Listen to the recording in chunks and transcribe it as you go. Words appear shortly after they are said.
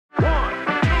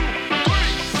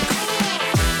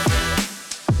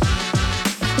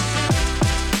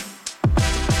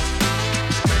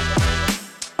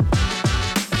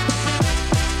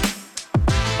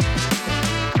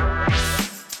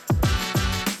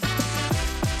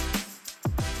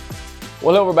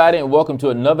Well, hello everybody, and welcome to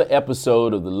another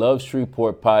episode of the Love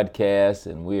Shreveport podcast.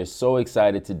 And we are so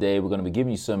excited today. We're going to be giving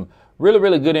you some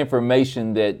really good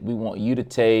information that we want you to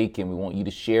take, and we want you to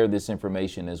share this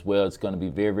information as well. It's going to be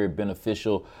very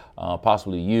beneficial,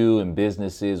 possibly you and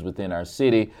businesses within our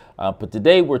city. But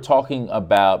today we're talking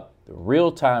about the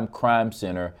Real-Time Crime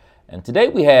Center. And today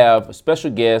we have a special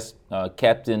guest,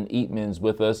 Captain Eatman's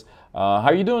with us. How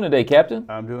are you doing today, Captain?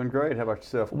 I'm doing great. How about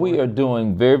yourself? We are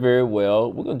doing very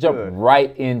well. We're going to jump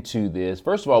right into this.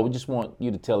 First of all, we just want you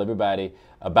to tell everybody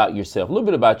about yourself, a little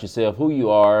bit about yourself, who you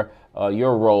are,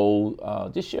 your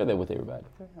role. Just share that with everybody.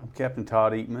 I'm Captain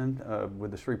Todd Eatman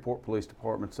with the Shreveport Police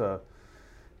Department's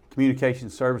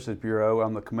Communications Services Bureau.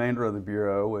 I'm the commander of the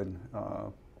Bureau, and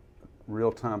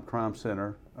Real-Time Crime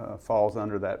Center falls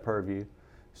under that purview.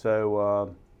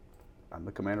 So I'm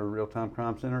the commander of the Real-Time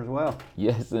Crime Center as well.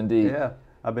 Yes, indeed. Yeah,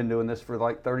 I've been doing this for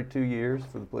like 32 years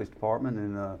for the police department,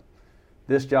 and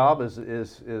this job has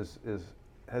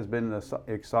been an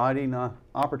exciting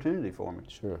opportunity for me.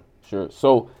 Sure.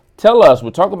 So tell us,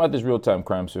 we're talking about this Real-Time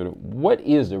Crime Center. What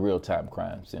is the Real-Time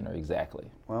Crime Center exactly?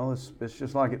 Well, it's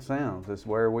just like it sounds. It's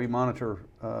where we monitor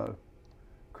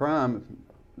crime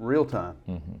real time.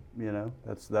 Mm-hmm. You know,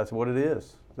 that's what it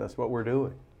is. That's what we're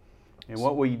doing. And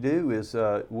what we do is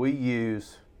we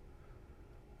use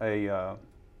a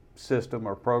system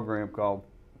or program called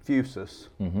FUSUS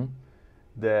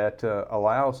that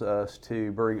allows us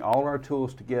to bring all our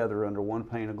tools together under one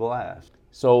pane of glass.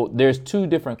 So there's two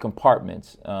different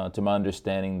compartments, to my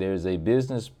understanding. There's a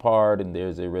business part and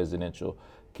there's a residential.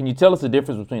 Can you tell us the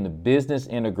difference between the business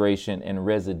integration and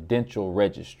residential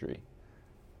registry?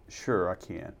 Sure, I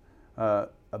can.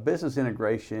 A business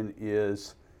integration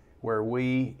is where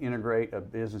we integrate a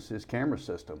business's camera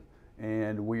system,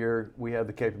 and we have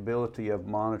the capability of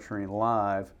monitoring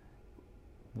live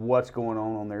what's going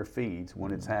on their feeds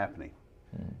when it's happening.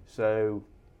 So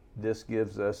this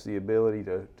gives us the ability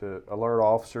to alert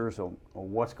officers on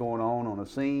what's going on a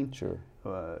scene. Sure.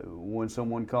 When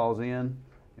someone calls in,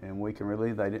 and we can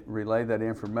relay that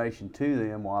information to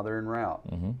them while they're en route.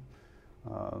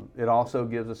 It also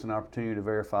gives us an opportunity to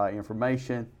verify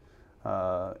information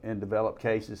and develop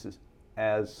cases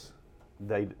as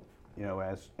they,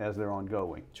 as they're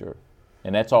ongoing. Sure,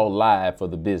 and that's all live for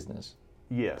the business.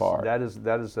 Yes, part. that's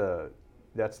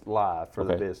live for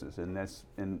the business, and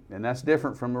that's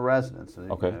different from the residents.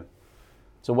 Okay.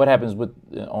 So what happens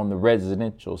on the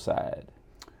residential side?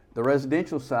 The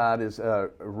residential side is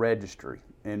a registry,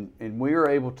 and we are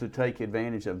able to take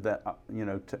advantage of that.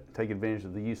 Take advantage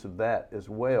of the use of that as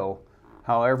well.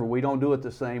 However, we don't do it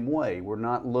the same way. We're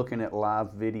not looking at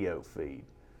live video feed.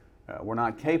 We're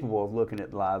not capable of looking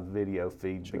at live video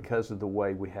feed because of the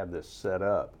way we have this set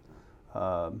up.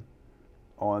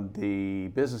 On the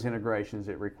business integrations,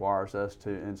 it requires us to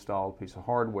install a piece of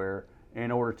hardware in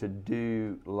order to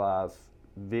do live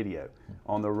video.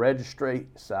 On the registry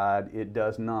side, it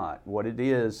does not. What it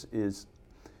is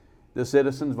the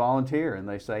citizens volunteer and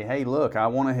they say, "Hey, look, I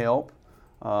want to help."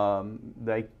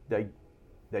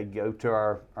 They go to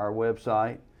our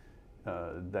website,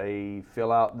 they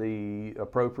fill out the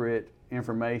appropriate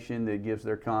information that gives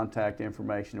their contact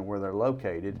information and where they're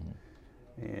located,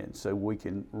 and so we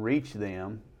can reach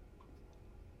them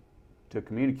to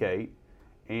communicate,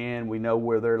 and we know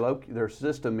where their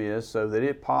system is so that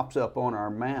it pops up on our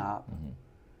map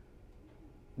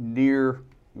near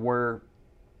where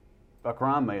a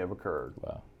crime may have occurred.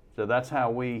 Wow. So that's how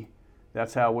we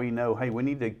know, hey, we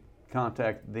need to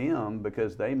contact them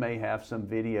because they may have some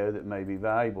video that may be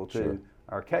valuable to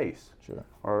our case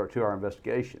or to our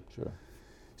investigation.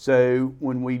 So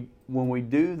when we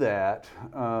do that,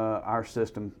 our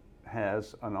system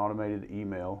has an automated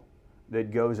email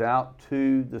that goes out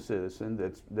to the citizen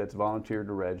that's volunteered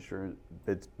to register.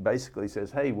 It basically says,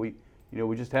 "Hey, we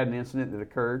just had an incident that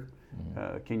occurred.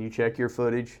 Can you check your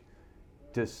footage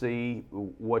to see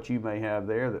what you may have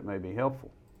there that may be helpful?"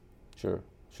 Sure.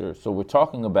 So we're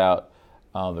talking about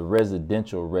the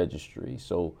residential registry.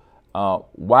 So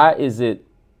why is it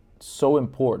so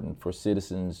important for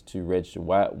citizens to register?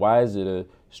 Why is it a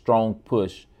strong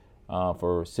push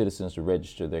for citizens to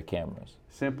register their cameras?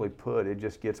 Simply put, it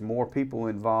just gets more people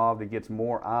involved. It gets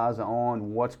more eyes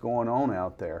on what's going on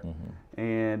out there.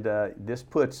 And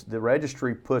the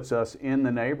registry puts us in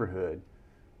the neighborhood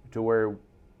to where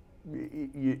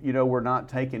we're not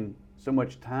taking so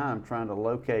much time trying to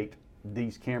locate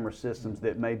these camera systems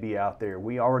that may be out there.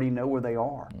 We already know where they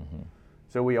are.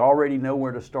 So we already know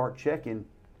where to start checking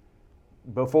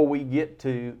before we get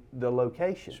to the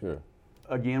location. Sure.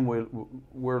 Again,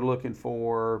 we're looking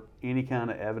for any kind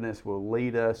of evidence will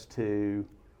lead us to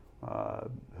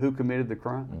who committed the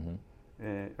crime.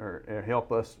 or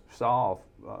help us solve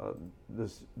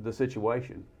the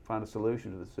situation, find a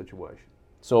solution to the situation.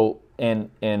 So, and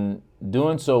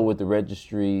doing so with the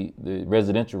registry, the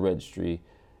residential registry,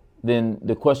 then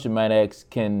the question might ask,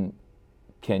 can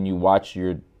you watch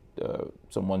your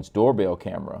someone's doorbell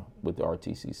camera with the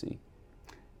RTCC?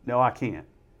 No, I can't.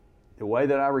 The way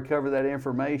that I recover that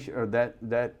information, or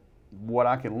that what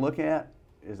I can look at,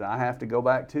 is I have to go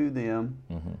back to them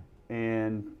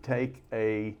and take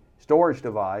a storage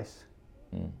device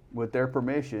with their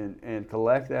permission and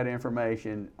collect that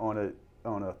information on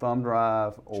a thumb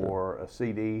drive or a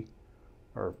CD,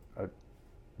 or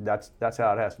that's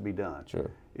how it has to be done.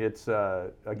 Sure. It's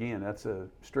again, that's a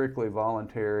strictly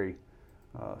voluntary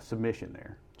submission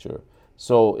there. Sure.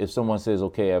 So if someone says,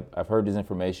 okay, I've heard this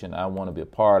information, I want to be a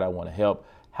part, I want to help,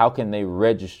 how can they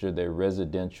register their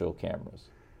residential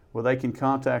cameras? Well, they can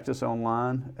contact us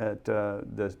online at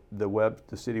the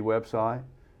city website,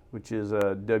 which is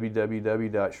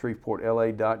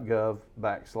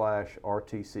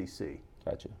www.shreveportla.gov/RTCC.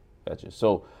 Gotcha.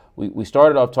 So we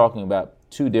started off talking about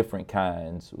two different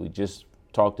kinds. We just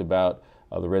talked about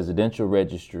the residential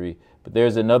registry, but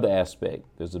there's another aspect.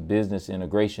 There's a business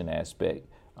integration aspect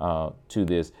to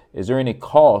this. Is there any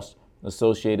cost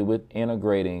associated with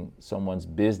integrating someone's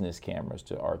business cameras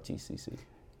to RTCC?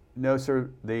 No, sir.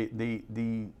 The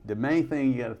main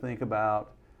thing you got to think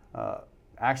about,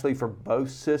 actually for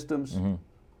both systems,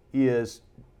 is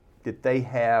that they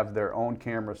have their own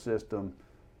camera system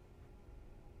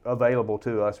available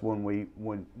to us when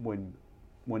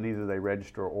either they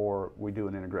register or we do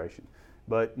an integration.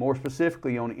 But more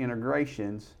specifically on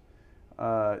integrations,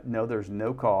 no, there's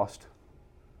no cost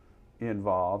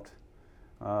involved.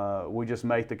 We just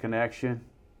make the connection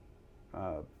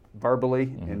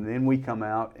verbally, and then we come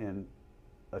out and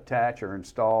attach or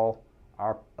install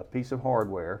a piece of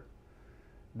hardware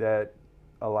that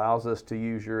allows us to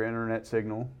use your internet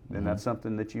signal, and that's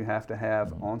something that you have to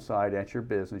have on site at your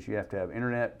business. You have to have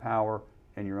internet, power,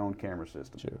 and your own camera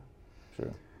system. Sure.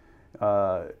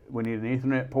 We need an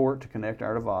Ethernet port to connect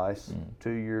our device to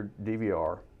your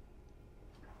DVR,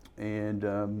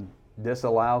 and this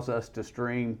allows us to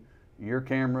stream your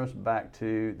cameras back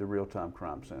to the real-time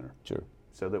crime center. Sure.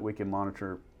 So that we can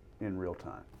monitor in real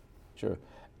time. Sure.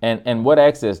 And what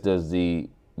access does the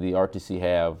RTC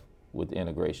have with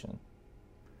integration?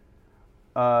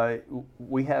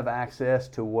 We have access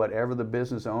to whatever the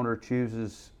business owner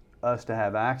chooses us to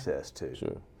have access to.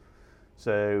 Sure.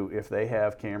 So if they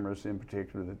have cameras in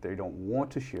particular that they don't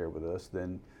want to share with us,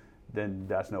 then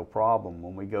that's no problem.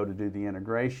 When we go to do the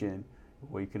integration,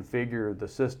 we configure the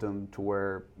system to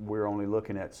where we're only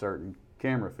looking at certain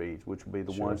camera feeds, which will be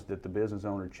the ones that the business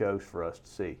owner chose for us to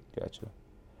see. Gotcha.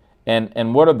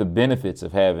 And what are the benefits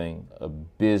of having a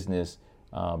business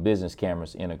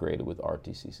cameras integrated with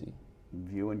RTCC?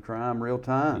 Viewing crime real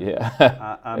time.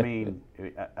 Yeah. I mean,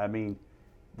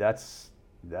 that's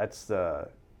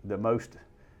the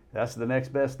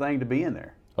next best thing to be in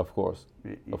there. Of course.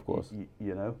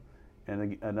 You know,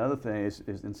 and another thing is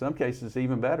in some cases it's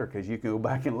even better because you can go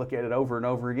back and look at it over and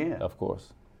over again. Of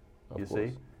course. You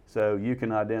see, so you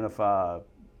can identify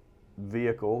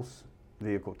vehicles,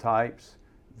 vehicle types,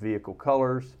 vehicle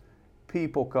colors,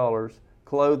 people colors,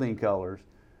 clothing colors,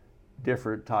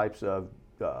 different types of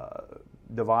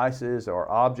devices or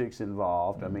objects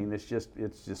involved. I mean, it's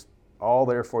just all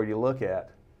there for you to look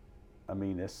at. I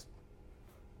mean, it's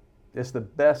the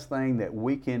best thing that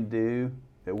we can do,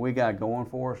 that we got going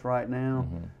for us right now,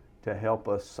 to help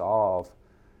us solve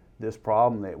this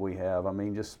problem that we have. I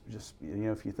mean, just you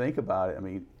know, if you think about it, I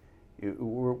mean,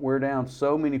 we're down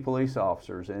so many police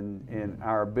officers, and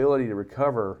our ability to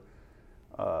recover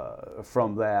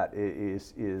from that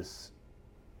is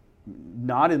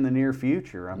not in the near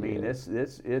future. I mean, it's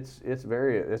a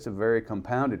very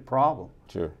compounded problem.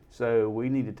 Sure. So we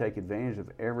need to take advantage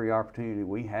of every opportunity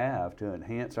we have to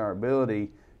enhance our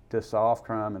ability to solve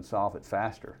crime and solve it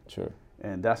faster. Sure.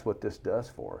 And that's what this does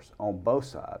for us on both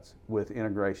sides, with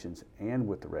integrations and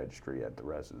with the registry at the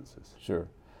residences. Sure.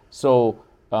 So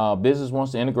business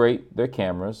wants to integrate their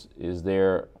cameras. Is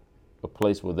there a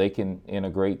place where they can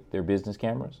integrate their business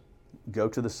cameras? Go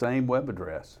to the same web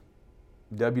address,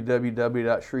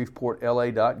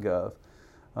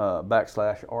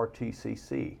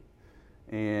 www.shreveportla.gov/RTCC.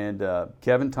 And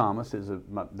Kevin Thomas is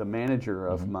the manager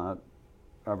of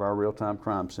our real-time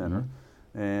crime center,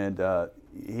 and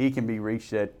he can be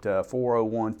reached at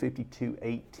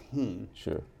 401-5218.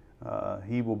 Sure.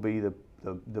 He will be the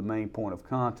main point of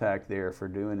contact there for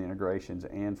doing integrations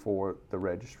and for the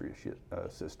registry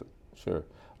system. Sure.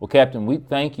 Well, Captain, we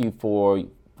thank you for,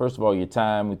 first of all, your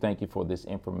time. We thank you for this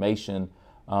information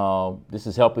this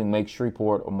is helping make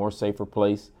Shreveport a more safer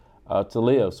place to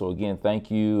live. So again,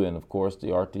 thank you. And of course, the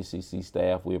RTCC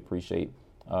staff, we appreciate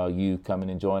you coming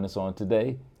and joining us on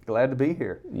today. Glad to be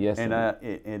here. Yes.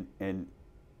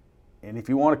 And if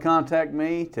you want to contact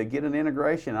me to get an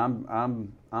integration,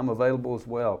 I'm available as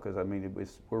well, because I mean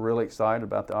we're really excited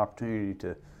about the opportunity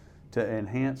to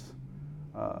enhance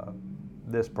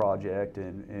this project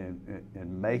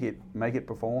and make it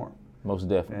perform. Most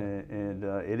definitely. And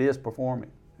it is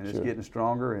performing, and it's getting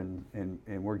stronger, and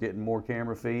we're getting more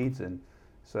camera feeds, and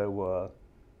so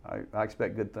I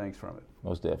expect good things from it.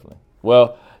 Most definitely.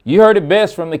 Well, you heard it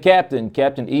best from the captain.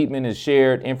 Captain Eatman has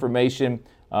shared information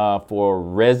for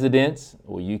residents,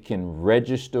 where you can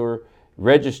register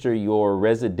your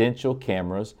residential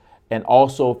cameras, and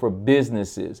also for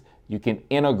businesses. You can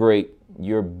integrate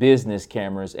your business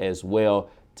cameras as well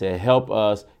to help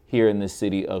us here in the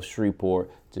city of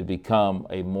Shreveport to become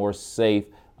a more safe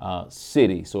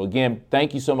city. So again,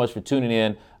 thank you so much for tuning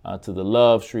in to the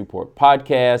Love Shreveport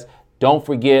podcast. Don't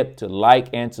forget to like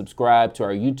and subscribe to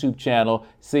our YouTube channel,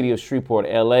 City of Shreveport,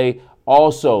 LA.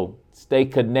 Also, stay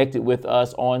connected with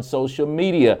us on social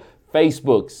media.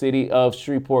 Facebook, City of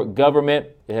Shreveport Government.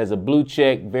 It has a blue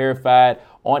check, verified.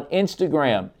 On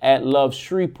Instagram, at Love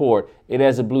Shreveport. It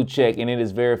has a blue check and it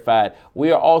is verified.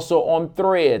 We are also on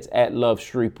Threads at Love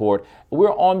Shreveport.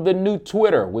 We're on the new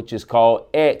Twitter, which is called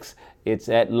X. It's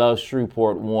at Love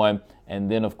Shreveport 1. And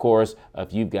then, of course,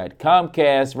 if you've got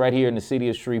Comcast right here in the city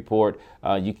of Shreveport,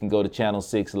 you can go to Channel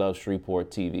 6 Love Shreveport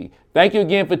TV. Thank you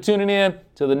again for tuning in.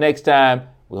 Till the next time,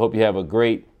 we hope you have a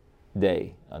great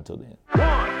day. Until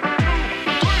then.